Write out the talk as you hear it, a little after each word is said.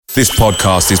This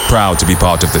podcast is proud to be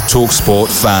part of the TalkSport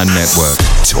Fan Network.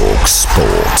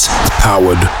 TalkSport.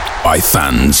 Powered by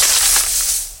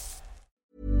fans.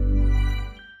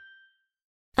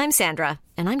 I'm Sandra,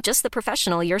 and I'm just the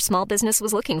professional your small business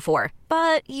was looking for.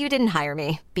 But you didn't hire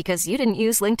me because you didn't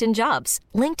use LinkedIn Jobs.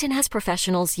 LinkedIn has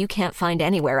professionals you can't find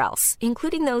anywhere else,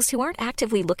 including those who aren't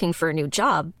actively looking for a new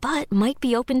job, but might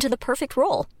be open to the perfect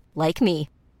role, like me.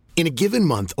 In a given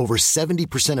month, over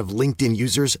 70% of LinkedIn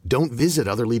users don't visit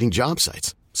other leading job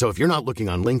sites. So if you're not looking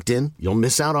on LinkedIn, you'll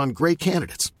miss out on great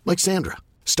candidates like Sandra.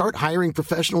 Start hiring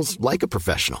professionals like a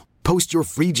professional. Post your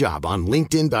free job on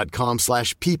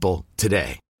linkedin.com/people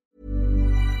today.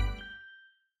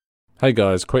 Hey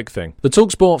guys, quick thing. The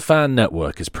TalkSport Fan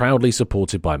Network is proudly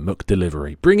supported by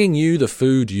McDelivery, bringing you the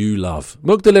food you love.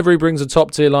 McDelivery brings a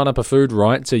top-tier lineup of food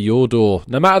right to your door.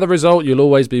 No matter the result, you'll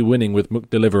always be winning with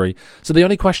McDelivery. So the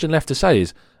only question left to say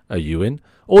is, are you in?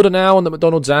 Order now on the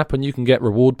McDonald's app and you can get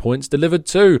reward points delivered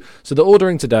too. So the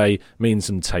ordering today means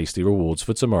some tasty rewards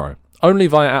for tomorrow. Only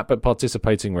via app at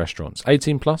participating restaurants.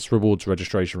 18 plus, rewards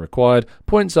registration required.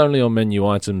 Points only on menu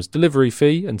items. Delivery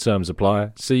fee and terms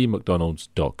apply. See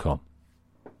mcdonalds.com.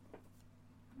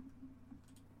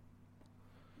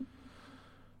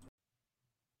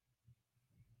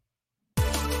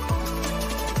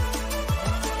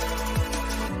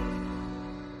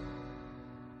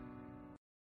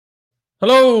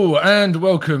 Hello and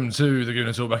welcome to the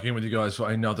Gooner Talk, back in with you guys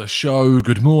for another show.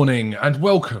 Good morning and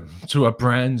welcome to a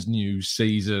brand new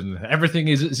season. Everything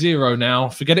is at zero now.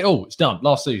 Forget it all. It's done.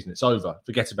 Last season. It's over.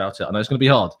 Forget about it. I know it's going to be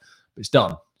hard, but it's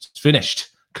done. It's finished.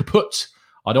 Kaput.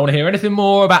 I don't want to hear anything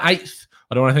more about 8th.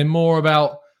 I don't want anything more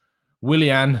about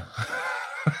Willian.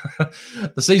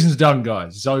 The season's done,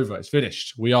 guys. It's over. It's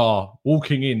finished. We are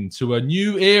walking into a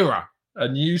new era, a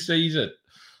new season.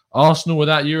 Arsenal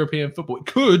without European football. It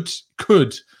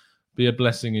could be a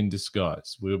blessing in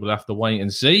disguise. We will have to wait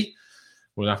and see.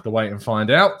 We'll have to wait and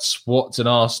find out what an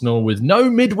Arsenal with no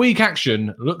midweek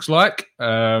action looks like.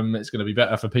 It's going to be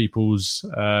better for people's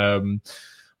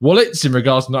wallets in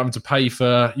regards to not having to pay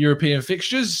for European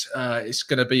fixtures. It's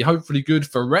going to be hopefully good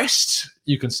for rest.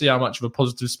 You can see how much of a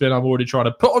positive spin I'm already trying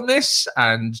to put on this.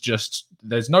 And just,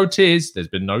 there's no tears. There's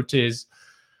been no tears.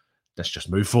 Let's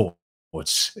just move forward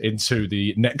into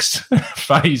the next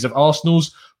phase of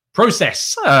Arsenal's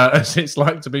process, as it's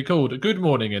like to be called. Good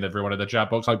morning in everyone in the chat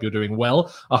box. Hope you're doing well.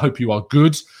 I hope you are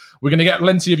good. We're going to get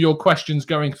plenty of your questions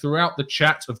going throughout the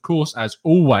chat, of course, as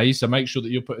always. So make sure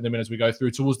that you're putting them in as we go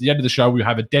through. Towards the end of the show, we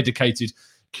have a dedicated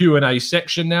Q&A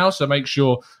section now. So make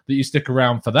sure that you stick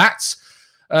around for that.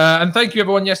 And thank you,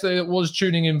 everyone, yesterday that was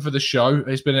tuning in for the show.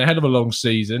 It's been a hell of a long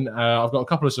season. I've got a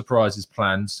couple of surprises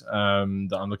planned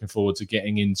that I'm looking forward to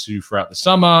getting into throughout the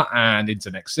summer and into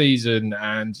next season.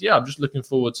 And, yeah, I'm just looking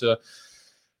forward to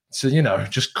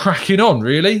just cracking on,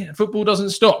 really. Football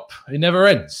doesn't stop. It never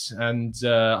ends. And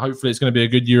hopefully it's going to be a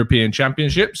good European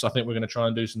Championships. I think we're going to try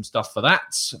and do some stuff for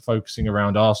that, focusing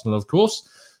around Arsenal, of course.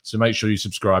 So make sure you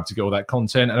subscribe to get all that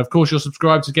content. And, of course, you'll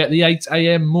subscribe to get the 8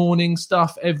 a.m. morning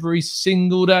stuff every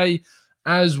single day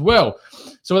as well.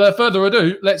 So without further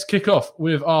ado, let's kick off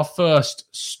with our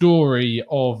first story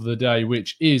of the day,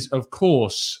 which is, of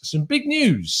course, some big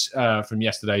news from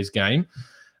yesterday's game.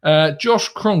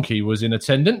 Josh Kroenke was in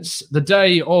attendance the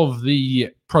day of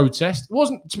the protest. It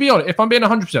wasn't, to be honest, if I'm being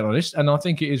 100% honest, and I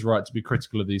think it is right to be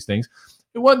critical of these things,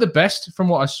 it wasn't the best from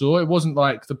what I saw. It wasn't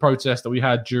like the protest that we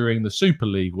had during the Super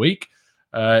League week.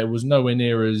 It was nowhere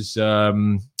near as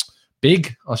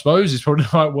big, I suppose, is probably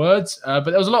the right words. But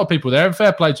there was a lot of people there, and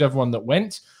fair play to everyone that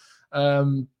went.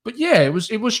 But yeah, it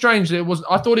was strange that it wasn't.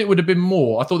 I thought it would have been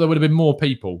more. I thought there would have been more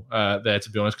people there, to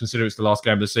be honest, considering it's the last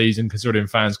game of the season, considering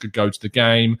fans could go to the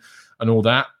game and all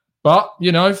that. But,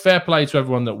 fair play to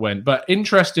everyone that went. But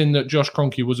interesting that Josh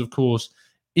Kroenke was, of course,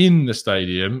 in the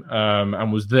stadium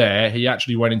and was there. He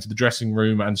actually went into the dressing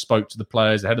room and spoke to the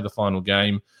players ahead of the final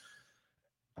game.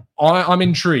 I'm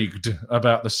intrigued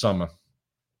about the summer.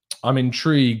 I'm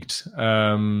intrigued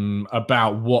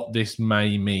about what this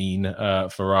may mean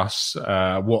for us,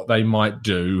 what they might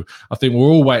do. I think we're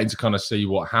all waiting to kind of see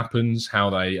what happens, how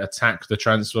they attack the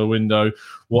transfer window,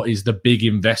 what is the big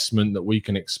investment that we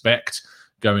can expect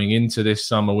going into this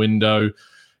summer window.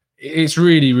 It's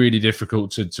really, really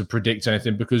difficult to predict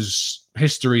anything because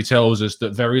history tells us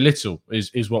that very little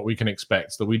is what we can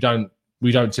expect, that we don't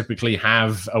typically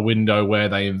have a window where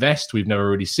they invest. We've never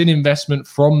really seen investment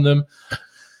from them.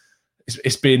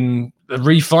 It's been a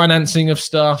refinancing of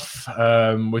stuff,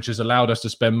 which has allowed us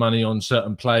to spend money on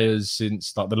certain players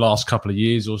since like the last couple of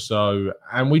years or so.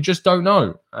 And we just don't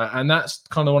know. And that's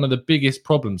kind of one of the biggest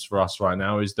problems for us right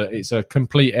now, is that it's a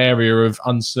complete area of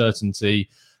uncertainty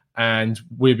And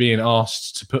we're being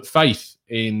asked to put faith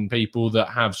in people that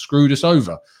have screwed us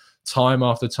over time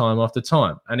after time after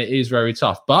time. And it is very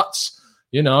tough. But,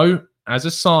 as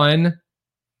a sign,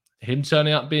 him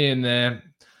turning up being there,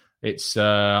 it's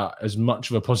as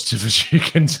much of a positive as you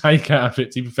can take out of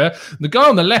it, to be fair. The guy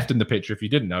on the left in the picture, if you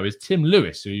didn't know, is Tim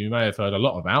Lewis, who you may have heard a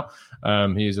lot about.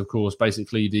 He is, of course,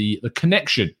 basically the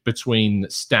connection between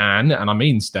Stan, and I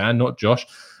mean Stan, not Josh,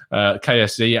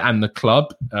 KSE and the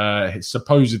club.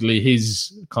 Supposedly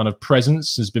his kind of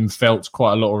presence has been felt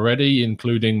quite a lot already,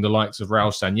 including the likes of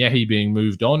Raul Sanllehi being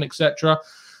moved on, etc.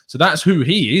 So that's who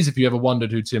he is, if you ever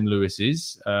wondered who Tim Lewis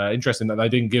is. Interesting that they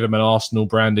didn't give him an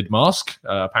Arsenal-branded mask.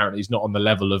 Apparently he's not on the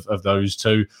level of those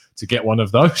two to get one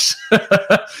of those.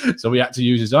 So we had to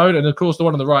use his own. And, of course, the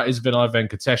one on the right is Vinay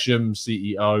Venkatesham,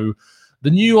 CEO. The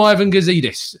new Ivan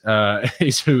Gazidis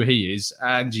is who he is.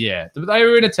 And, yeah, they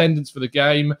were in attendance for the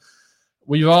game.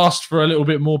 We've asked for a little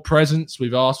bit more presence.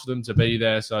 We've asked for them to be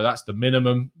there. So that's the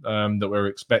minimum that we're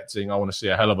expecting. I want to see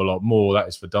a hell of a lot more. That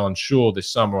is for darn sure this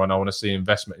summer. And I want to see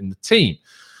investment in the team.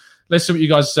 Let's see what you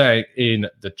guys are saying in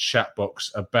the chat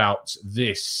box about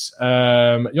this.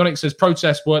 Yannick says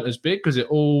protests weren't as big because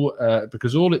all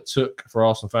it took for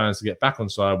Arsenal fans to get back on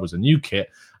side was a new kit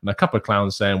and a couple of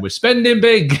clowns saying we're spending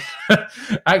big.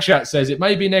 Akshat says it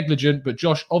may be negligent, but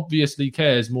Josh obviously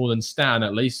cares more than Stan,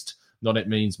 at least. Not it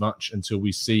means much until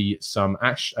we see some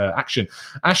action.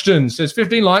 Ashton says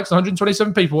 15 likes,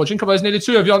 127 people watching. Come on, there's nearly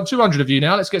 200 of you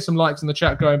now. Let's get some likes in the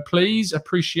chat going, please.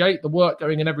 Appreciate the work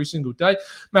going in every single day.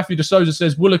 Matthew De Souza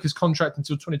says Willock is contract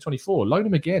until 2024. Loan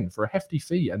him again for a hefty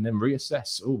fee and then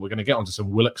reassess. Oh, we're going to get onto some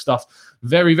Willock stuff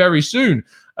very, very soon.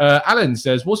 Alan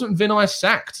says, wasn't Vinay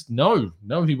sacked? No,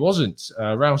 he wasn't.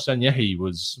 Raul Sanllehi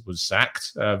was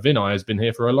sacked. Vinay has been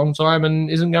here for a long time and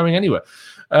isn't going anywhere.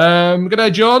 Good day,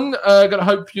 John. Gotta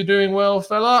hope you're doing well,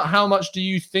 fella. How much do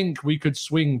you think we could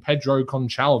swing Pedro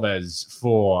Conchalves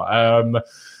for?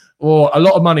 Or a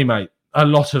lot of money, mate. A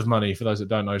lot of money. For those that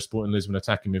don't know, Sporting Lisbon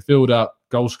attacking midfielder,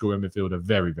 goal scoring midfielder,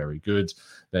 very, very good.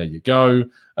 There you go.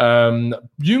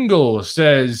 Jungle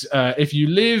says, if you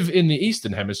live in the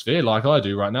Eastern Hemisphere, like I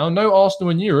do right now, no Arsenal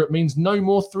in Europe means no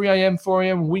more 3 a.m., 4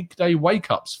 a.m. weekday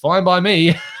wake-ups. Fine by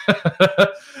me.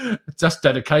 Just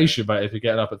dedication, mate, if you're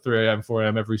getting up at 3 a.m., 4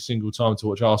 a.m. every single time to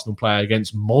watch Arsenal play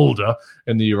against Mulder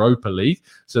in the Europa League.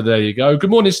 So there you go. Good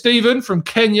morning, Stephen from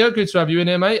Kenya. Good to have you in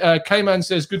here, mate. K-Man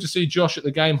says, good to see Josh at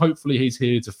the game. Hopefully he's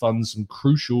here to fund some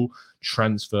crucial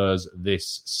transfers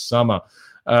this summer.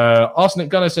 Arsenic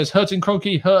Gunner says, hurting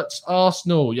Kroenke hurts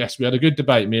Arsenal. Yes, we had a good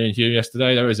debate, me and Hugh,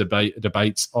 yesterday. There is a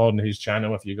debate on his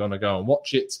channel if you're going to go and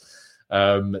watch it.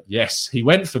 Yes, he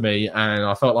went for me, and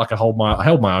I felt like I held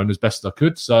my own as best I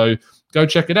could. So go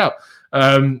check it out.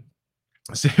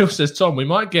 Seal says, Tom, we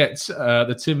might get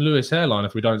the Tim Lewis hairline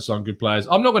if we don't sign good players.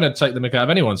 I'm not going to take the mick out of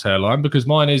anyone's hairline because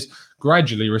mine is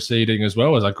gradually receding as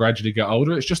well as I gradually get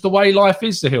older. It's just the way life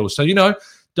is, Sahil. So,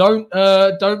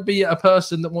 don't be a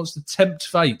person that wants to tempt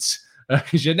fate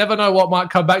because you never know what might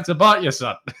come back to bite you,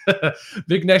 son.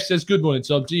 Big Nesh says, good morning,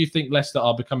 Tom. Do you think Leicester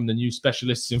are becoming the new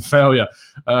specialists in failure?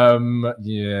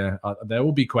 Yeah, there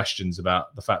will be questions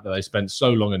about the fact that they spent so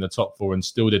long in the top four and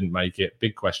still didn't make it.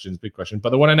 Big questions. But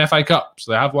they won an FA Cup,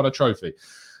 so they have won a trophy.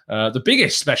 The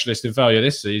biggest specialist in failure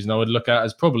this season I would look at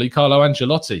is probably Carlo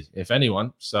Ancelotti, if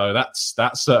anyone. So that's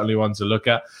certainly one to look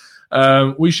at.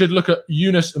 We should look at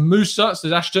Yunus Musa,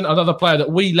 says Ashton, another player that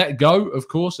we let go, of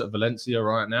course, at Valencia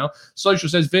right now. Social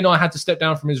says Vinay had to step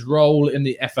down from his role in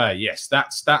the FA. Yes,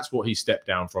 that's what he stepped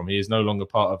down from. He is no longer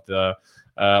part of the...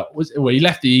 he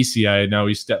left the ECA and now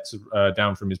he stepped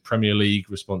down from his Premier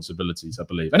League responsibilities, I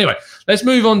believe. Anyway, let's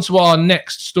move on to our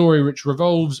next story, which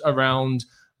revolves around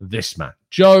this man.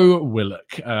 Joe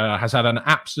Willock has had an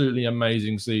absolutely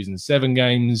amazing season. 7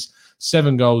 games,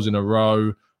 7 goals in a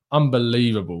row.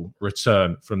 Unbelievable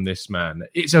return from this man.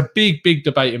 It's a big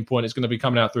debating point. It's going to be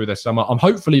coming out through this summer. I'm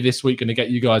hopefully this week going to get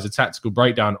you guys a tactical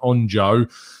breakdown on Joe,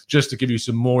 just to give you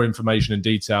some more information and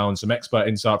detail and some expert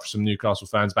insight for some Newcastle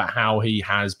fans about how he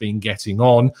has been getting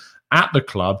on at the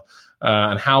club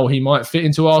and how he might fit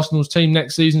into Arsenal's team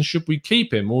next season. Should we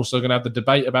keep him? Also going to have the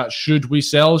debate about should we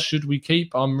sell, should we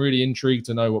keep? I'm really intrigued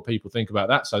to know what people think about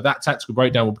that. So that tactical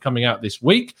breakdown will be coming out this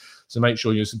week. So make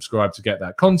sure you're subscribed to get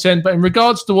that content. But in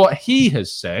regards to what he has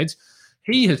said,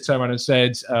 he has turned around and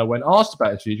said, when asked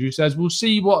about his future, he says, we'll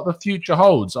see what the future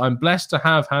holds. I'm blessed to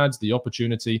have had the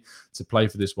opportunity to play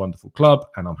for this wonderful club,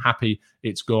 and I'm happy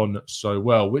it's gone so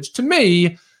well, which to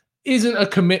me isn't a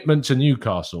commitment to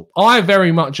Newcastle. I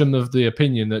very much am of the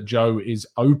opinion that Joe is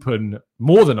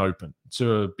more than open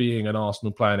to being an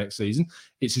Arsenal player next season.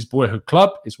 It's his boyhood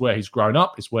club. It's where he's grown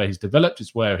up. It's where he's developed.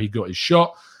 It's where he got his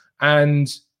shot. And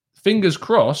fingers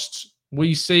crossed,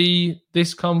 we see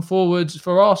this come forward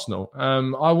for Arsenal.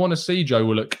 I want to see Joe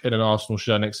Willock in an Arsenal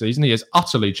shirt next season. He has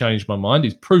utterly changed my mind.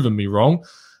 He's proven me wrong.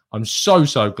 I'm so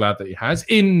glad that he has.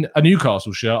 In a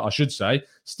Newcastle shirt, I should say.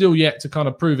 Still yet to kind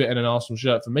of prove it in an Arsenal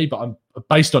shirt for me, but I'm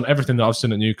based on everything that I've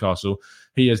seen at Newcastle,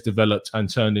 he has developed and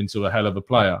turned into a hell of a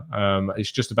player.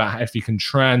 It's just about if he can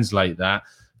translate that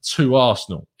to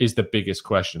Arsenal is the biggest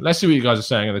question. Let's see what you guys are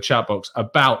saying in the chat box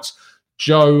about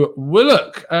Joe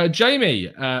Willock.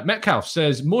 Jamie Metcalf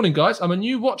says, morning, guys. I'm a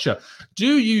new watcher.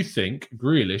 Do you think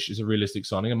Grealish is a realistic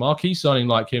signing? A marquee signing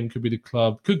like him could give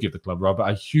the club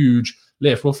a huge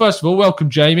lift? Well, first of all, welcome,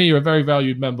 Jamie. You're a very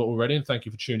valued member already, and thank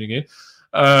you for tuning in.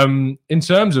 In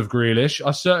terms of Grealish,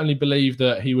 I certainly believe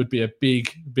that he would be a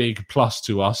big plus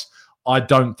to us. I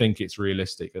don't think it's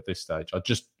realistic at this stage.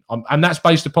 And that's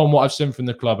based upon what I've seen from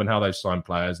the club and how they've signed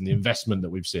players and the investment that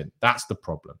we've seen. That's the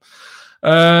problem.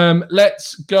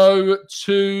 Let's go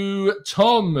to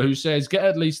Tom, who says, get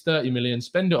at least 30 million,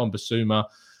 spend it on Basuma.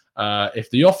 If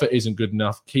the offer isn't good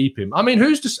enough, keep him. I mean,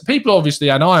 people obviously,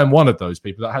 and I am one of those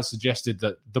people that has suggested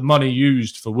that the money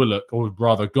used for Willock, or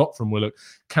rather got from Willock,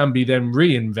 can be then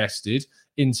reinvested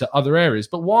into other areas.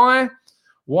 But why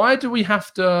do we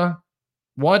have to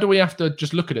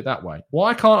just look at it that way?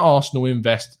 Why can't Arsenal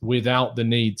invest without the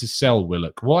need to sell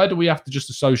Willock? Why do we have to just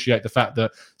associate the fact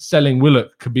that selling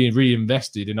Willock could be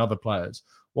reinvested in other players?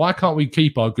 Why can't we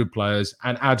keep our good players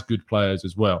and add good players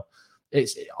as well?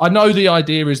 I know the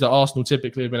idea is that Arsenal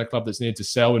typically have been a club that's needed to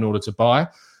sell in order to buy,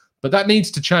 but that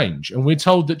needs to change. And we're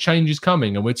told that change is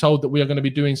coming, and we're told that we are going to be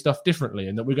doing stuff differently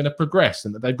and that we're going to progress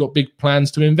and that they've got big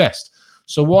plans to invest.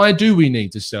 So why do we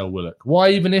need to sell Willock?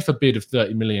 Why, even if a bid of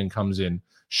 30 million comes in,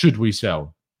 should we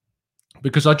sell?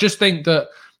 Because I just think that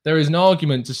there is an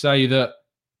argument to say that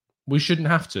we shouldn't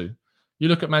have to. You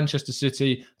look at Manchester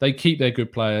City, they keep their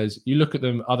good players. You look at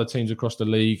them, other teams across the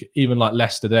league, even like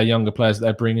Leicester, their younger players that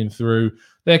they're bringing through,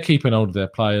 they're keeping hold of their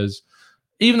players.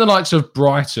 Even the likes of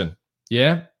Brighton,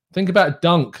 yeah? Think about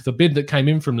Dunk, the bid that came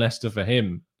in from Leicester for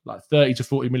him, like 30 to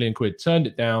 40 million quid, turned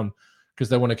it down because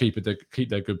they want to keep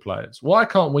their good players. Why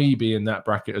can't we be in that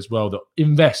bracket as well that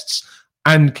invests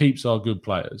and keeps our good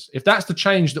players? If that's the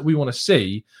change that we want to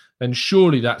see, then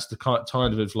surely that's the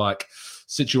kind of like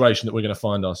situation that we're going to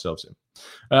find ourselves in.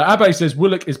 Abe says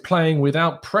Willock is playing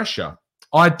without pressure.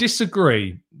 I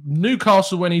disagree.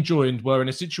 Newcastle, when he joined, were in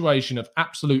a situation of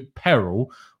absolute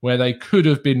peril where they could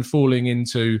have been falling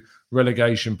into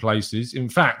relegation places. In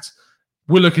fact,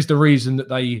 Willock is the reason that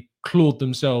they clawed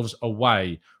themselves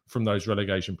away from those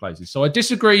relegation places. So I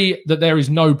disagree that there is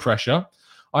no pressure.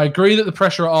 I agree that the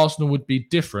pressure at Arsenal would be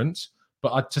different,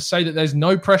 but to say that there's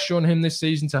no pressure on him this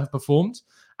season to have performed,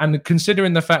 and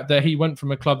considering the fact that he went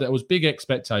from a club that was big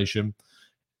expectation,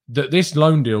 that this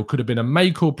loan deal could have been a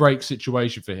make or break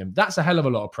situation for him, that's a hell of a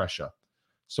lot of pressure.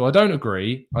 So I don't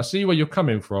agree. I see where you're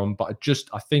coming from, but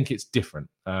I think it's different.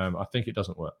 I think it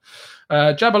doesn't work.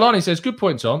 Jabalani says, good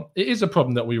point, Tom. It is a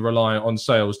problem that we rely on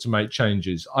sales to make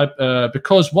changes.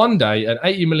 Because one day an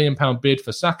 £80 million bid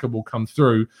for Saka will come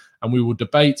through and we will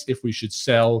debate if we should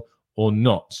sell or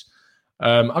not.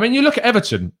 You look at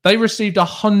Everton. They received a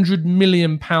 £100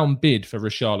 million bid for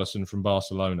Richarlison from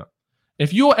Barcelona.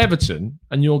 If you're Everton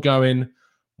and you're going,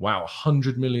 wow,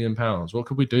 £100 million, what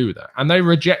could we do with that? And they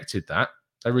rejected that.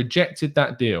 They rejected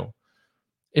that deal.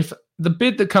 If the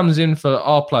bid that comes in for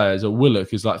our players at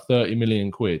Willock is like 30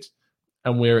 million quid,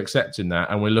 and we're accepting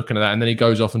that, and we're looking at that, and then he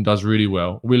goes off and does really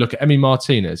well, we look at Emi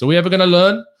Martinez. Are we ever going to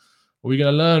learn? Are we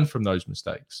going to learn from those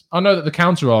mistakes? I know that the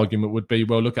counter argument would be,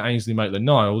 well, look at Ainsley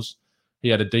Maitland-Niles. He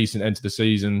had a decent end to the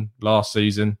season last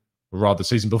season, or rather the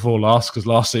season before last, because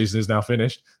last season is now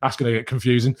finished. That's going to get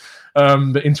confusing.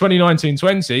 But in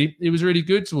 2019-20, he was really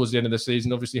good towards the end of the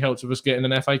season, obviously helped with us getting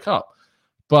an FA Cup.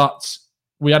 But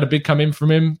we had a bid come in from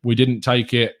him. We didn't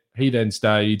take it. He then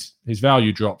stayed. His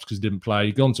value dropped because he didn't play.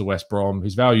 He'd gone to West Brom.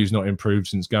 His value's not improved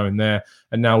since going there.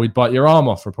 And now we'd bite your arm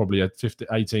off for probably a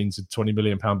 18 to 20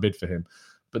 million pound bid for him.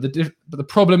 But the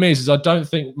problem is I don't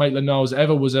think Maitland-Niles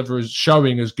was ever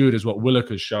showing as good as what Willock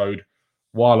has showed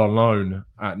while on loan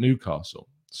at Newcastle.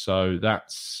 So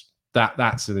that's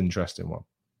an interesting one.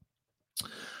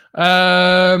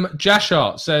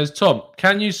 Jashart says, Tom,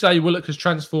 can you say Willock has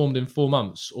transformed in 4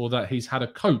 months, or that he's had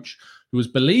a coach who has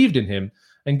believed in him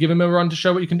and give him a run to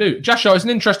show what you can do? Jashart, it's an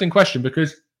interesting question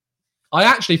because I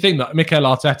actually think that Mikel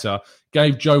Arteta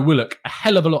gave Joe Willock a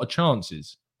hell of a lot of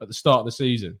chances at the start of the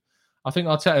season. I think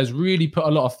Arteta has really put a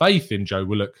lot of faith in Joe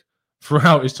Willock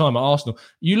throughout his time at Arsenal.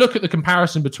 You look at the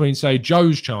comparison between, say,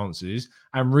 Joe's chances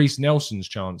and Reece Nelson's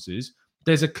chances,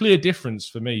 there's a clear difference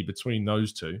for me between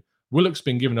those two. Willock's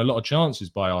been given a lot of chances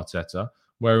by Arteta,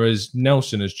 whereas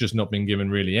Nelson has just not been given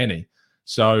really any.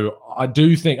 So I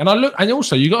do think, and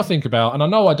also you got to think about, and I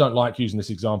know I don't like using this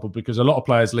example because a lot of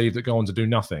players leave that go on to do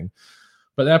nothing,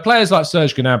 but there are players like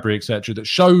Serge Gnabry, etc., that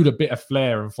showed a bit of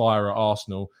flair and fire at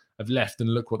Arsenal, have left,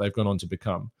 and look what they've gone on to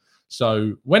become.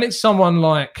 So when it's someone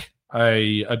like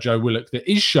a Joe Willock that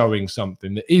is showing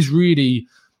something, that is really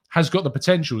has got the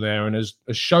potential there and has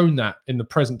shown that in the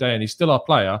present day, and he's still our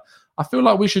player, I feel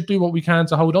like we should do what we can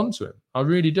to hold on to him. I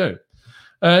really do.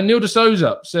 Neil de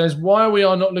Souza says, why we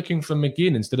are not looking for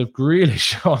McGinn instead of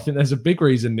Grealish? I think there's a big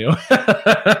reason, Neil.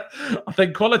 I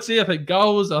think quality, I think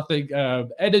goals, I think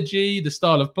energy, the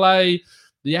style of play,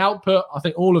 the output. I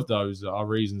think all of those are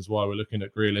reasons why we're looking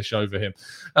at Grealish over him.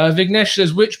 Vignesh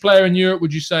says, which player in Europe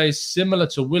would you say is similar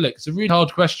to Willock? It's a really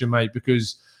hard question, mate,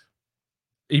 because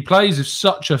he plays with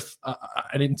such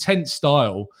an intense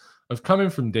style of coming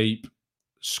from deep,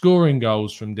 scoring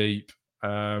goals from deep,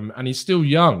 and he's still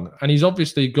young, and he's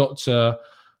obviously got to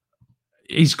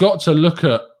look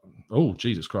at, oh,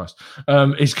 Jesus Christ.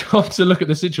 He's got to look at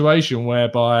the situation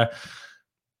whereby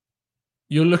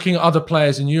you're looking at other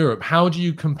players in Europe. How do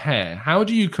you compare? How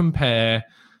do you compare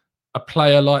a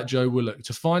player like Joe Willock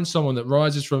to find someone that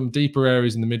rises from deeper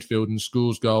areas in the midfield and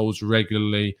scores goals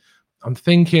regularly? I'm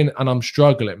thinking, and I'm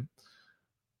struggling.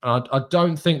 I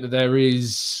don't think that there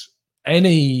is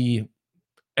any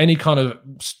kind of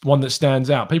one that stands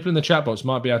out. People in the chat box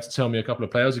might be able to tell me a couple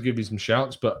of players or give you some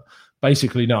shouts, but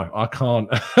basically, no, I can't.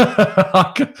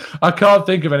 I can't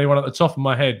think of anyone at the top of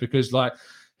my head because, like,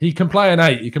 he can play an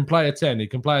 8, he can play a 10, he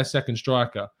can play a second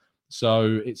striker.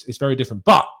 So it's very different.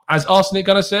 But as Arsenic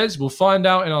Gunner says, we'll find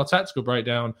out in our tactical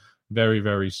breakdown very,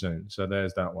 very soon. So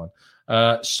there's that one.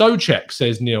 Socek,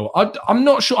 says Neil. I'm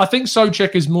not sure. I think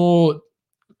Socek is more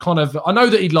kind of, I know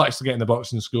that he likes to get in the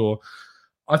box and score.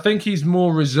 I think he's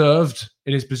more reserved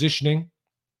in his positioning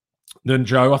than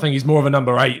Joe. I think he's more of a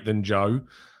number 8 than Joe.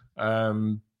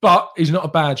 But he's not a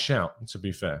bad shout, to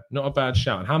be fair. Not a bad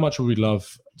shout. And how much would we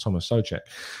love Thomas Socek?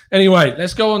 Anyway,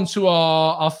 let's go on to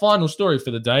our final story for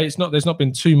the day. There's not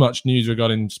been too much news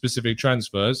regarding specific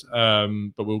transfers,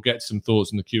 but we'll get some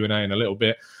thoughts in the Q&A in a little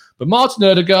bit. But Martin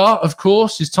Odegaard, of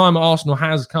course, his time at Arsenal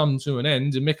has come to an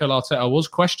end, and Mikel Arteta was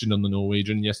questioned on the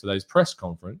Norwegian in yesterday's press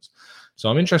conference. So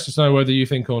I'm interested to know whether you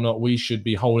think or not we should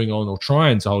be holding on or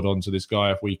trying to hold on to this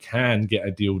guy if we can get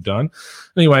a deal done.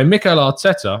 Anyway, Mikel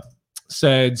Arteta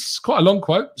said, quite a long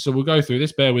quote, so we'll go through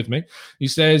this, bear with me. He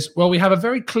says, well, we have a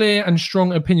very clear and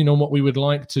strong opinion on what we would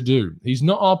like to do. He's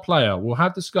not our player. We'll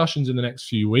have discussions in the next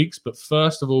few weeks, but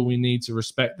first of all, we need to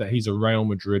respect that he's a Real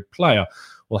Madrid player.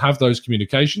 We'll have those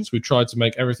communications. We tried to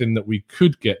make everything that we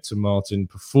could get to Martin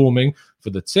performing for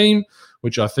the team,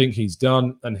 which I think he's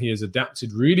done, and he has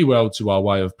adapted really well to our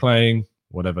way of playing,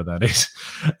 whatever that is,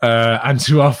 and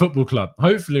to our football club.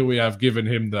 Hopefully we have given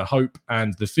him the hope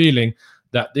and the feeling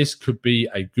that this could be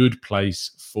a good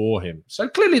place for him. So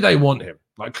clearly they want him.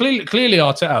 Like clearly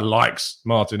Arteta likes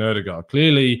Martin Odegaard.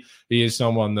 Clearly he is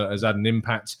someone that has had an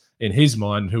impact in his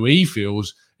mind, who he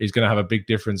feels is going to have a big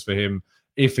difference for him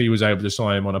if he was able to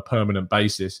sign him on a permanent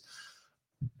basis.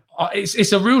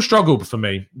 It's a real struggle for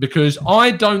me because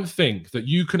I don't think that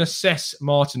you can assess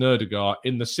Martin Odegaard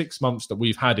in the 6 months that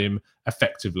we've had him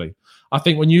effectively. I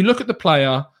think when you look at the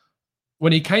player,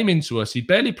 when he came into us, he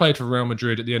barely played for Real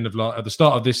Madrid at the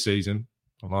start of this season,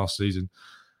 or last season.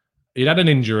 He'd had an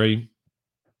injury.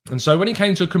 And so when he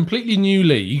came to a completely new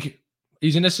league,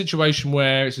 he's in a situation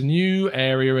where it's a new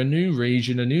area, a new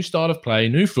region, a new style of play,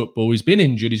 new football. He's been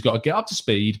injured. He's got to get up to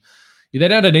speed. He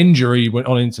then had an injury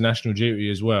on international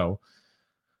duty as well.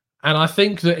 And I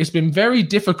think that it's been very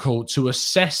difficult to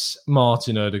assess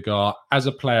Martin Odegaard as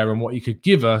a player and what he could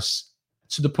give us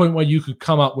to the point where you could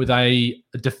come up with a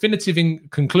definitive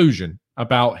conclusion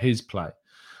about his play.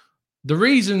 The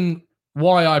reason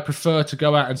why I prefer to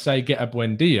go out and say get a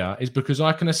Buendia is because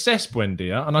I can assess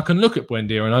Buendia and I can look at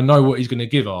Buendia and I know what he's going to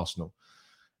give Arsenal.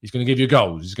 He's going to give you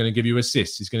goals. He's going to give you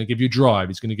assists. He's going to give you drive.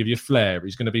 He's going to give you flair.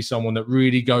 He's going to be someone that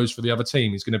really goes for the other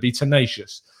team. He's going to be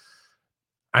tenacious.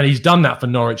 And he's done that for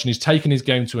Norwich and he's taken his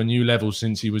game to a new level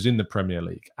since he was in the Premier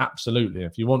League. Absolutely.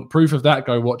 If you want proof of that,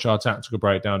 go watch our tactical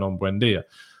breakdown on Buendia.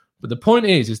 But the point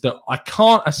is that I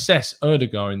can't assess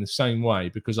Odegaard in the same way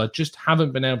because I just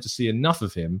haven't been able to see enough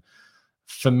of him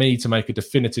for me to make a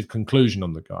definitive conclusion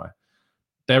on the guy.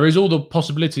 There is all the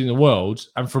possibility in the world,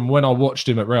 and from when I watched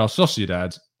him at Real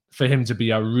Sociedad, for him to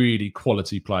be a really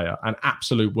quality player, an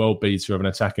absolute world beater of an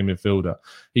attacking midfielder.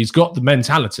 He's got the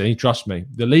mentality, trust me.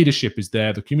 The leadership is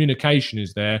there. The communication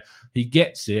is there. He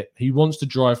gets it. He wants to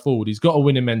drive forward. He's got a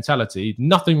winning mentality.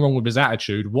 Nothing wrong with his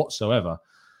attitude whatsoever.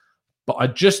 But I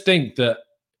just think that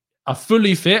a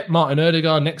fully fit Martin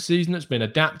Odegaard next season that's been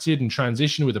adapted and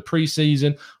transitioned with a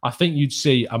pre-season, I think you'd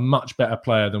see a much better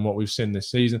player than what we've seen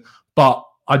this season. But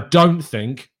I don't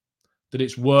think that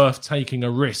it's worth taking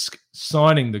a risk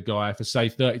signing the guy for, say,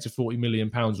 30 to 40 million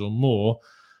pounds or more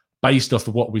based off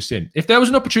of what we've seen. If there was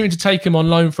an opportunity to take him on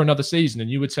loan for another season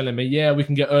and you were telling me, yeah, we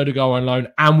can get Odegaard on loan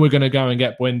and we're going to go and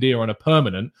get Buendia on a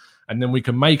permanent and then we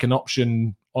can make an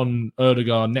option on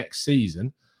Odegaard next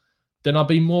season, then I'd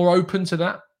be more open to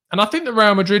that. And I think that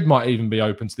Real Madrid might even be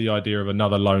open to the idea of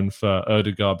another loan for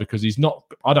Odegaard because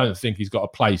I don't think he's got a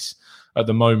place at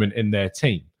the moment in their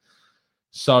team.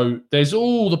 So there's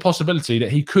all the possibility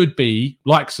that he could be,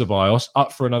 like Ceballos,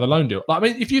 up for another loan deal. Like, I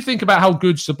mean, if you think about how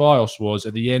good Ceballos was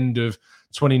at the end of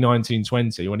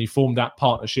 2019-20 when he formed that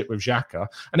partnership with Xhaka,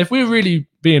 and if we're really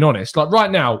being honest, like right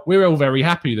now, we're all very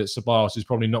happy that Ceballos is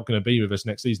probably not going to be with us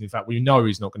next season. In fact, we know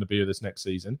he's not going to be with us next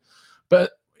season.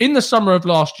 But in the summer of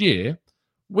last year,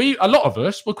 a lot of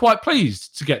us were quite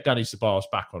pleased to get Dani Ceballos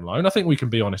back on loan. I think we can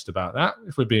be honest about that,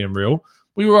 if we're being real.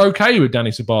 We were okay with Dani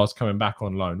Ceballos coming back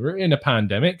on loan. We're in a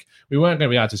pandemic. We weren't going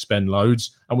to be able to spend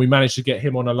loads, and we managed to get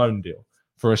him on a loan deal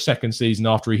for a second season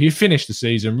after he finished the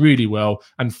season really well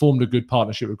and formed a good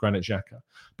partnership with Granit Xhaka.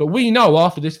 But we know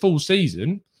after this full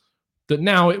season that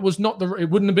now it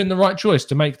wouldn't have been the right choice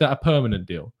to make that a permanent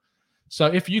deal. So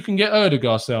if you can get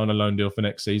Odegaard, say, on a loan deal for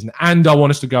next season, and I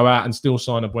want us to go out and still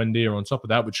sign a Buendia on top of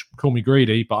that, which call me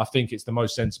greedy, but I think it's the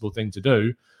most sensible thing to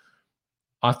do,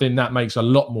 I think that makes a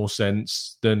lot more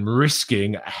sense than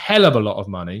risking a hell of a lot of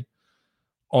money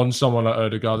on someone like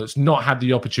Odegaard that's not had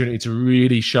the opportunity to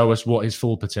really show us what his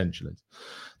full potential is.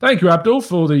 Thank you, Abdul,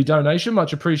 for the donation.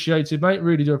 Much appreciated, mate.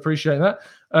 Really do appreciate that.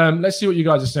 Let's see what you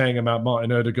guys are saying about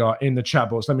Martin Odegaard in the chat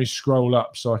box. Let me scroll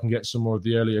up so I can get some more of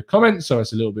the earlier comments, so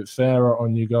it's a little bit fairer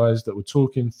on you guys that were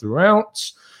talking throughout.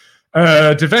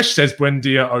 Devesh says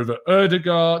Buendia over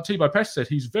Odegaard. Thibaut Pest said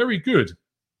he's very good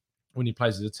when he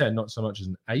plays as a 10, not so much as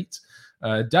an 8.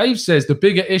 Dave says the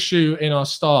bigger issue in our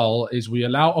style is we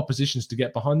allow oppositions to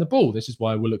get behind the ball. This is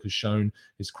why Willock has shown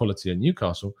his quality at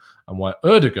Newcastle and why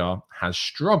Odegaard has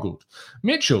struggled.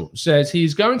 Mitchell says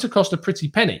he's going to cost a pretty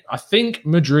penny. I think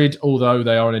Madrid, although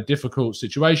they are in a difficult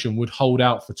situation, would hold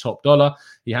out for top dollar.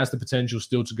 He has the potential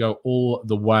still to go all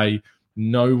the way.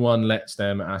 No one lets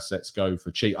them assets go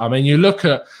for cheap. I mean, you look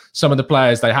at some of the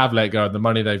players they have let go and the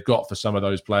money they've got for some of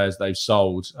those players they've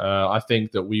sold. I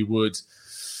think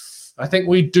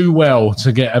we'd do well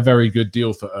to get a very good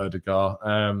deal for Odegaard.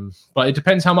 But it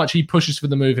depends how much he pushes for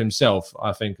the move himself,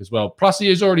 I think, as well. Plus, he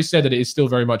has already said that it is still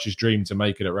very much his dream to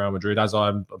make it at Real Madrid, as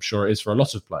I'm sure it is for a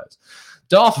lot of players.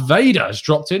 Darth Vader has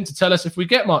dropped in to tell us if we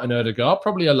get Martin Odegaard,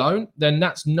 probably a loan, then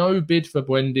that's no bid for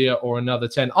Buendia or another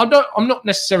 10. I'm not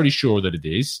necessarily sure that it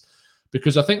is,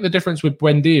 because I think the difference with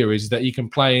Buendia is that he can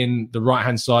play in the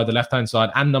right-hand side, the left-hand side,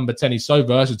 and number 10. He's so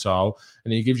versatile,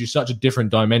 and he gives you such a different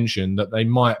dimension that they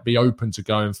might be open to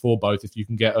going for both if you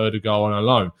can get Odegaard on a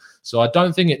loan. So I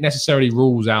don't think it necessarily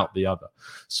rules out the other.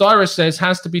 Cyrus says,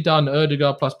 has to be done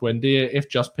Odegaard plus Buendia. If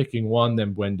just picking one,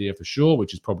 then Buendia for sure,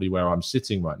 which is probably where I'm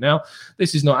sitting right now.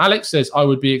 This is not Alex says, I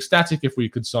would be ecstatic if we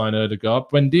could sign Odegaard.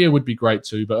 Buendia would be great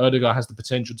too, but Odegaard has the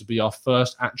potential to be our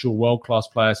first actual world-class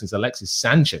player since Alexis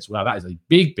Sanchez. Wow, that is a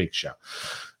big, big shout.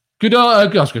 I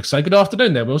was going to say good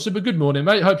afternoon there, Wilson, but good morning,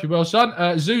 mate. Hope you're well,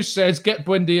 son. Zeus says, get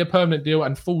Buendia permanent deal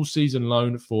and full season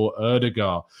loan for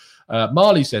Odegaard.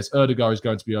 Marley says, Odegaard is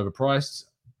going to be overpriced.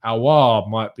 Awar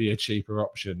might be a cheaper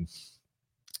option.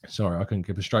 Sorry, I couldn't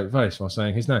keep a straight face while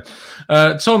saying his name.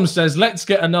 Tom says, let's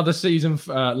get another season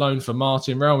loan for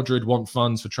Martin. Real Madrid want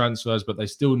funds for transfers, but they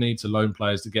still need to loan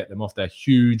players to get them off their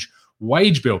huge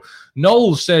wage bill.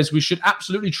 Noel says we should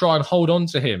absolutely try and hold on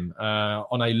to him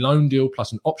on a loan deal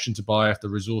plus an option to buy if the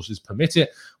resources permit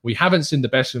it. We haven't seen the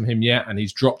best from him yet, and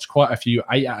he's dropped quite a few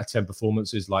 8 out of 10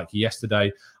 performances like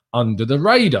yesterday under the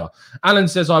radar. Alan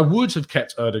says, I would have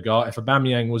kept Odegaard if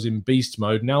Aubameyang was in beast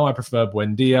mode. Now I prefer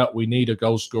Buendia. We need a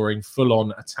goal-scoring,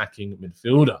 full-on attacking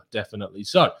midfielder. Definitely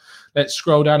so. Let's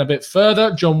scroll down a bit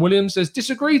further. John Williams says,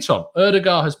 disagree, Tom.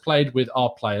 Odegaard has played with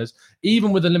our players,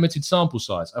 even with a limited sample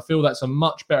size. I feel that's a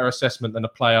much better assessment than a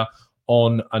player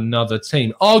on another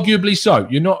team. Arguably so.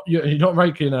 You're not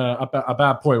making a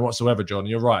bad point whatsoever, John.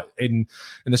 You're right. In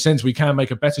the sense we can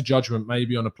make a better judgment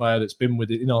maybe on a player that's been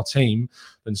with it in our team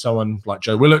than someone like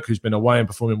Joe Willock, who's been away and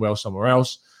performing well somewhere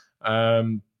else.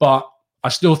 But I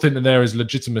still think that there is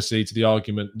legitimacy to the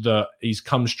argument that he's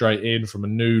come straight in from a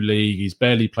new league. He's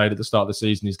barely played at the start of the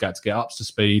season. He's got to get up to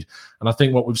speed. And I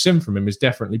think what we've seen from him is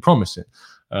definitely promising.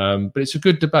 But it's a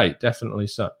good debate, definitely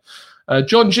so.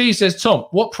 John G says, Tom,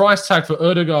 what price tag for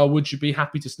Odegaard would you be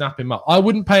happy to snap him up? I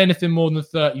wouldn't pay anything more than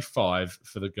 35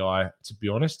 for the guy, to be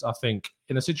honest. I think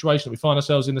in a situation that we find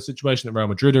ourselves in, the situation that Real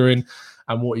Madrid are in,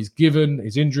 and what he's given,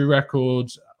 his injury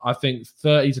records, I think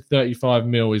 30 to 35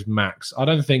 mil is max. I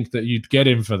don't think that you'd get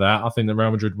him for that. I think that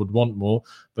Real Madrid would want more,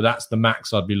 but that's the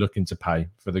max I'd be looking to pay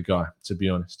for the guy, to be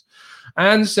honest.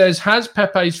 And says, has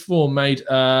Pepe's form made...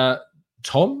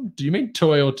 Tom? Do you mean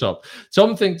Toy or Top?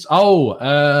 Tom thinks,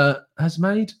 has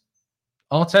made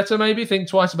Arteta maybe think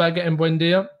twice about getting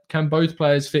Buendia. Can both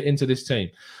players fit into this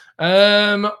team?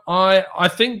 I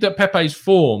think that Pepe's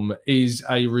form is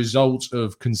a result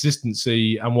of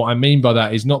consistency. And what I mean by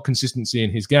that is not consistency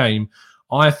in his game.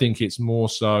 I think it's more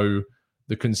so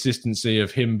the consistency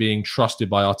of him being trusted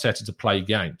by Arteta to play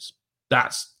games.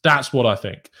 That's what I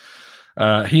think.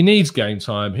 He needs game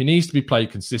time. He needs to be played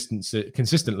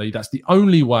consistently. That's the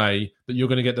only way that you're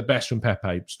going to get the best from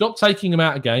Pepe. Stop taking him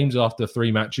out of games after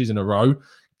 3 matches in a row.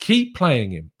 Keep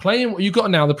playing him. Playing what you've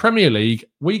got now, the Premier League,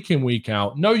 week in, week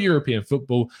out, no European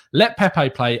football. Let Pepe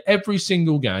play every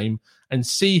single game and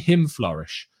see him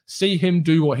flourish. See him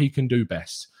do what he can do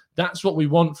best. That's what we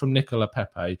want from Nicola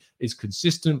Pepe, is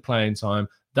consistent playing time.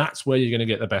 That's where you're going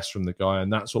to get the best from the guy,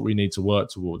 and that's what we need to work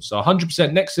towards. So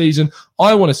 100% next season,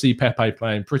 I want to see Pepe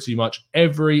playing pretty much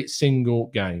every single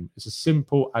game. It's as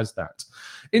simple as that.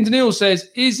 Indanil says,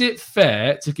 is it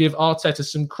fair to give Arteta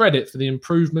some credit for the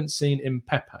improvement seen in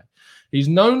Pepe? He's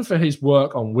known for his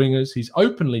work on wingers. He's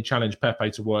openly challenged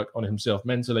Pepe to work on himself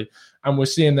mentally, and we're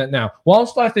seeing that now.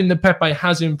 Whilst I think that Pepe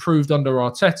has improved under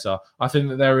Arteta, I think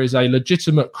that there is a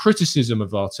legitimate criticism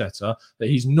of Arteta that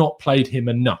he's not played him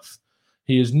enough.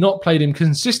 He has not played him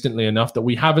consistently enough that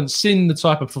we haven't seen the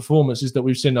type of performances that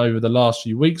we've seen over the last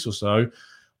few weeks or so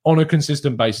on a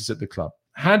consistent basis at the club.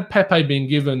 Had Pepe been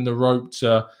given the rope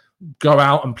to go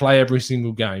out and play every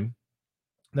single game,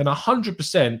 then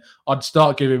 100% I'd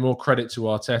start giving more credit to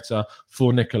Arteta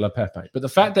for Nicola Pepe. But the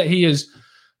fact that he has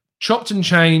chopped and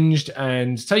changed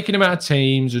and taken him out of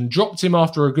teams and dropped him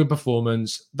after a good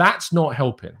performance, that's not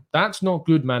helping. That's not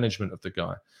good management of the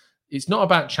guy. It's not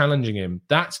about challenging him.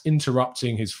 That's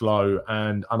interrupting his flow,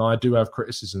 and I do have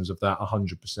criticisms of that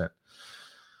 100%.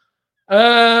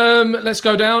 Let's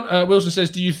go down. Wilson says,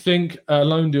 do you think a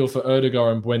loan deal for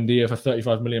Odegaard and Buendia for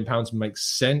 £35 million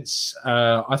makes sense?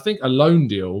 I think a loan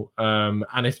deal,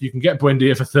 and if you can get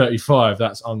Buendia for 35,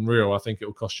 that's unreal. I think it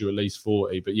will cost you at least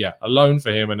 40. But yeah, a loan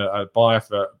for him and a buy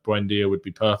for Buendia would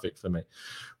be perfect for me.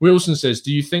 Wilson says,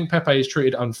 do you think Pepe is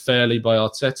treated unfairly by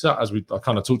Arteta? I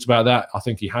kind of talked about that. I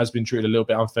think he has been treated a little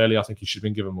bit unfairly. I think he should have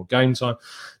been given more game time.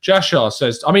 Jashar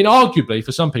says, arguably,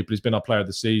 for some people, he's been our player of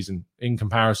the season in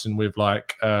comparison with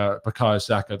Bukayo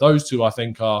Saka. Those two, I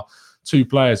think, are two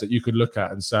players that you could look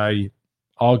at and say,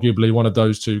 arguably, one of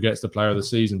those two gets the player of the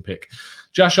season pick.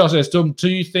 Jashar says, Tom, do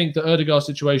you think the Odegaard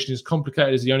situation is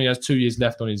complicated as he only has 2 years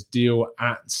left on his deal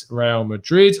at Real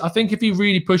Madrid? I think if he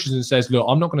really pushes and says, look,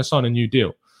 I'm not going to sign a new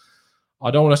deal. I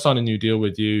don't want to sign a new deal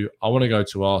with you. I want to go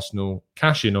to Arsenal,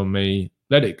 cash in on me,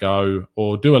 let it go,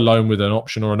 or do a loan with an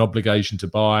option or an obligation to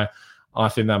buy. I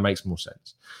think that makes more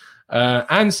sense.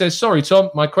 Anne says, sorry,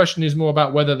 Tom, my question is more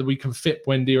about whether we can fit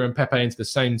Buendia and Pepe into the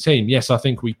same team. Yes, I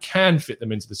think we can fit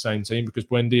them into the same team because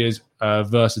Buendia's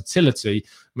versatility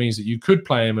means that you could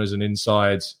play him as an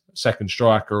inside second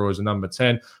striker or as a number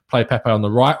 10, play Pepe on the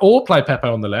right or play Pepe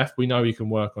on the left. We know he can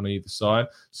work on either side.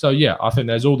 So, yeah, I think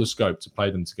there's all the scope to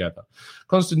play them together.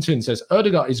 Constantine says,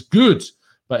 Odegaard is good,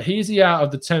 but is he out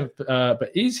of the 10th?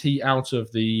 But is he out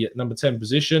of the number 10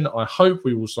 position? I hope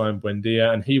we will sign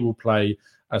Buendia and he will play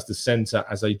as the centre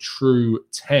as a true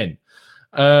 10.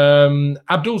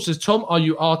 Abdul says, Tom, are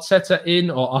you Arteta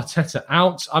in or Arteta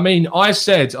out? I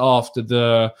said after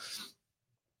the...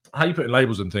 How you putting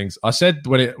labels and things? I said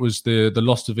when it was the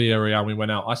loss to Villarreal and we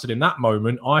went out, I said in that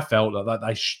moment, I felt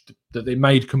that it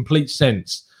made complete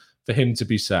sense for him to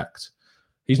be sacked.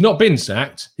 He's not been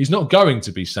sacked. He's not going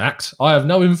to be sacked. I have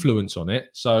no influence on it.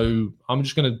 So I'm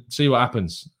just going to see what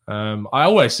happens. I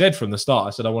always said from the start, I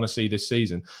said I want to see this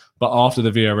season. But after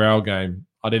the Villarreal game,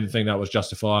 I didn't think that was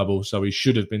justifiable. So he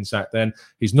should have been sacked then.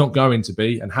 He's not going to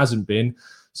be and hasn't been.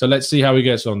 So let's see how he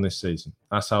gets on this season.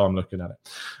 That's how I'm looking at it.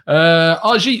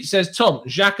 Arjit says, Tom,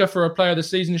 Xhaka for a player of the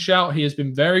season shout. He has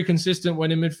been very consistent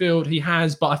when in midfield. He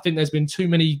has, but I think there's been too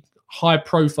many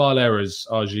high-profile errors,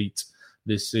 Arjit,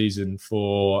 this season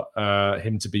for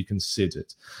him to be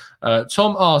considered.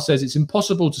 Tom R says it's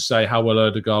impossible to say how well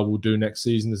Odegaard will do next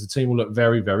season as the team will look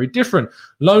very, very different.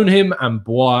 Loan him and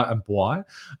buy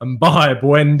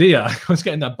Buendia. I was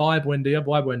getting that buy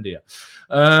Buendia.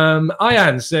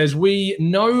 Ayan says we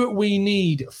know we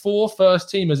need 4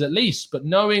 first-teamers at least, but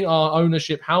knowing our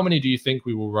ownership, how many do you think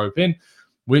we will rope in?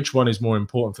 Which one is more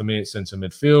important for me at centre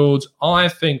midfield? I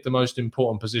think the most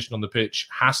important position on the pitch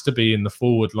has to be in the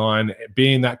forward line,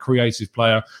 being that creative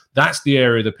player. That's the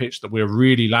area of the pitch that we're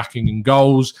really lacking in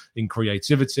goals, in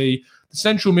creativity. The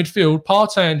central midfield,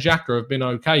 Partey and Xhaka have been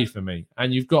okay for me.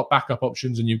 And you've got backup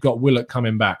options and you've got Willock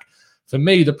coming back. For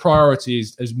me, the priority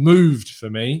has moved for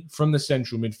me from the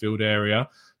central midfield area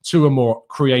to a more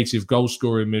creative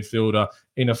goal-scoring midfielder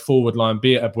in a forward line,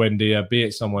 be it a Buendia, be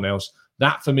it someone else.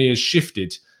 That, for me, has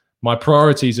shifted. My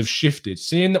priorities have shifted.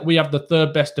 Seeing that we have the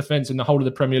 3rd best defence in the whole of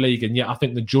the Premier League, and yet I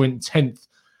think the joint 10th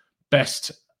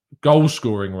best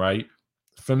goal-scoring rate,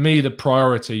 for me, the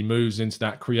priority moves into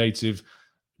that creative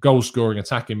goal-scoring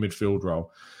attacking midfield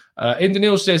role.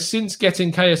 Indanil says, since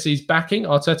getting KSE's backing,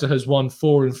 Arteta has won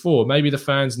 4 in 4. Maybe the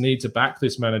fans need to back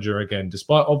this manager again.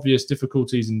 Despite obvious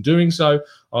difficulties in doing so,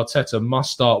 Arteta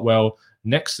must start well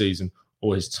next season,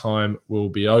 or his time will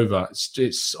be over.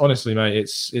 It's honestly, mate,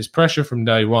 it's pressure from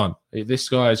day one. This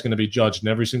guy is going to be judged in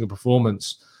every single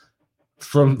performance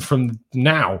from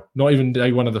now, not even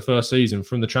day one of the first season,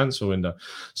 from the transfer window.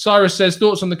 Cyrus says,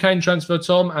 thoughts on the Kane transfer,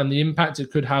 Tom, and the impact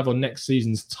it could have on next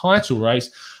season's title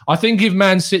race. I think if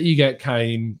Man City get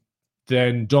Kane,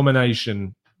 then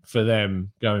domination for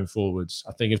them going forwards.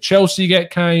 I think if Chelsea get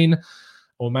Kane,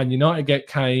 or Man United get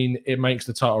Kane, it makes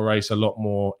the title race a lot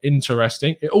more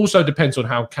interesting. It also depends on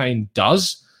how Kane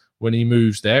does when he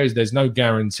moves there. There's no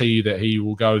guarantee that he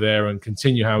will go there and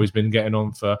continue how he's been getting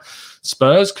on for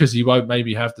Spurs, because he won't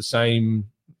maybe have the same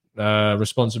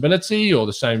responsibility or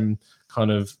the same kind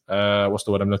of, what's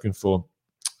the word I'm looking for?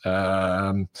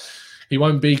 He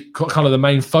won't be kind of the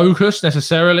main focus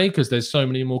necessarily, because there's so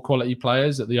many more quality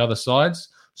players at the other sides.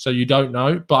 So you don't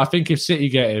know. But I think if City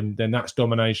get him, then that's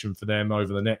domination for them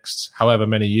over the next however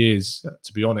many years,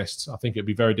 to be honest. I think it'd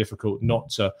be very difficult not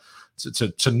to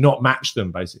not match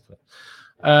them, basically.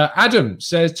 Adam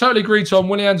says, totally agree, Tom.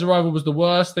 Willian's arrival was the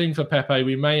worst thing for Pepe.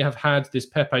 We may have had this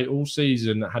Pepe all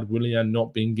season had Willian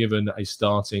not been given a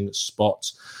starting spot.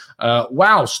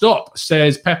 Wow, stop,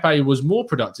 says Pepe was more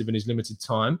productive in his limited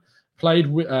time.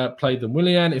 Played than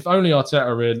Willian. If only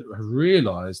Arteta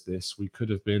realised this, we could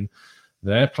have been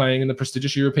there playing in the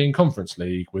prestigious European Conference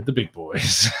League with the big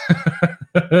boys.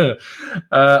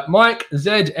 Mike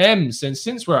ZM says,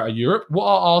 since we're out of Europe, what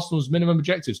are Arsenal's minimum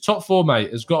objectives? Top 4,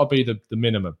 mate, has got to be the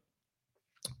minimum.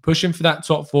 Pushing for that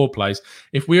top 4 place.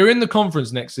 If we were in the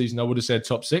conference next season, I would have said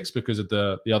top 6 because of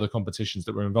the other competitions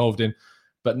that we're involved in.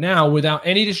 But now, without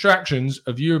any distractions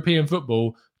of European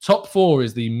football, top 4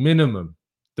 is the minimum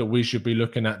that we should be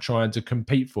looking at trying to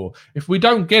compete for. If we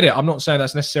don't get it, I'm not saying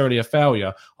that's necessarily a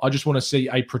failure. I just want to see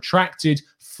a protracted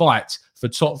fight for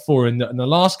top 4. In the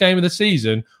last game of the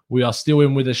season, we are still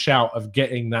in with a shout of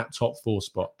getting that top 4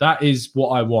 spot. That is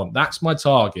what I want. That's my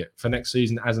target for next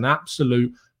season as an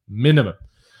absolute minimum.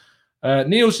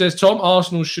 Neil says, Tom,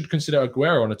 Arsenal should consider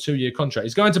Aguero on a 2-year contract.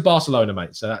 He's going to Barcelona,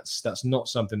 mate, so that's not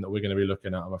something that we're going to be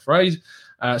looking at, I'm afraid.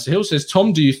 So Hill says,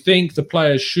 Tom, do you think the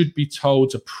players should be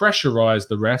told to pressurise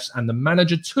the refs and the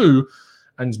manager too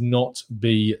and not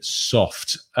be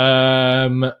soft?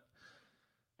 I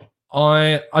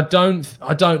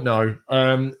don't know.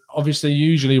 Obviously,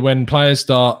 usually when players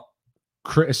start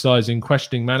criticising,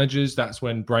 questioning managers, that's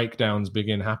when breakdowns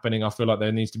begin happening. I feel like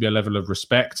there needs to be a level of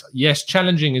respect. Yes,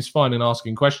 challenging is fine and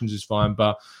asking questions is fine,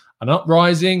 but an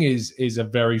uprising is a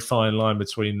very fine line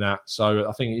between that. So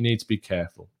I think you need to be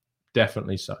careful.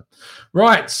 Definitely so.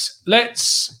 Right,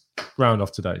 let's round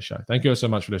off today's show. Thank you so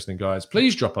much for listening, guys.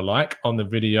 Please drop a like on the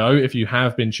video if you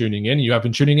have been tuning in. You have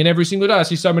been tuning in every single day. I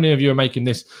see so many of you are making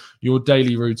this your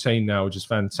daily routine now, which is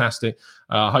fantastic.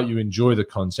 I hope you enjoy the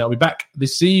content. I'll be back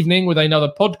this evening with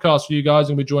another podcast for you guys,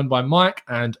 and we're joined by Mike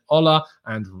and Ola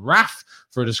and Raf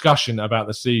for a discussion about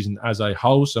the season as a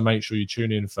whole. So make sure you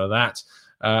tune in for that.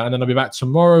 And then I'll be back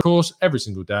tomorrow, of course, every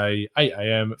single day, 8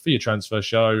 a.m. for your transfer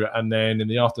show. And then in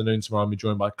the afternoon tomorrow, I'll be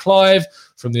joined by Clive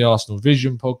from the Arsenal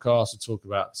Vision podcast to talk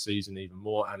about the season even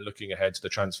more and looking ahead to the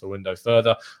transfer window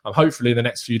further. I'm hopefully in the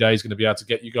next few days going to be able to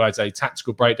get you guys a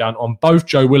tactical breakdown on both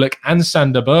Joe Willock and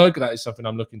Sander Berg. That is something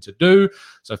I'm looking to do.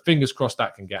 So fingers crossed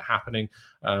that can get happening.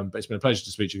 But it's been a pleasure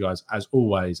to speak to you guys as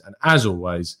always. And as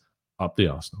always, up the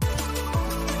Arsenal.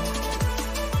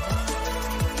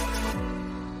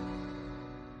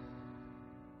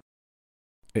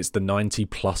 It's the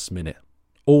 90-plus minute.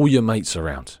 all your mates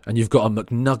around, and you've got a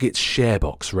McNuggets share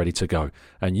box ready to go,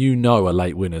 and you know a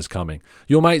late winner's coming.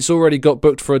 Your mate's already got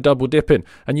booked for a double dipping,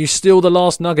 and you steal the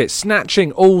last nugget,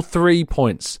 snatching all 3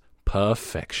 points.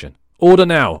 Perfection. Order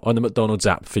now on the McDonald's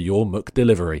app for your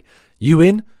McDelivery. You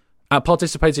in? At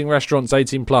participating restaurants,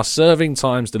 18 plus, serving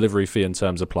times, delivery fee and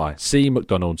terms apply. See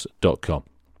mcdonalds.com.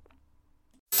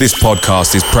 This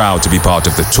podcast is proud to be part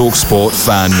of the TalkSport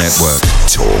Fan Network.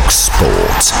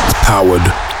 TalkSport.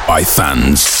 Powered by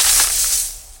fans.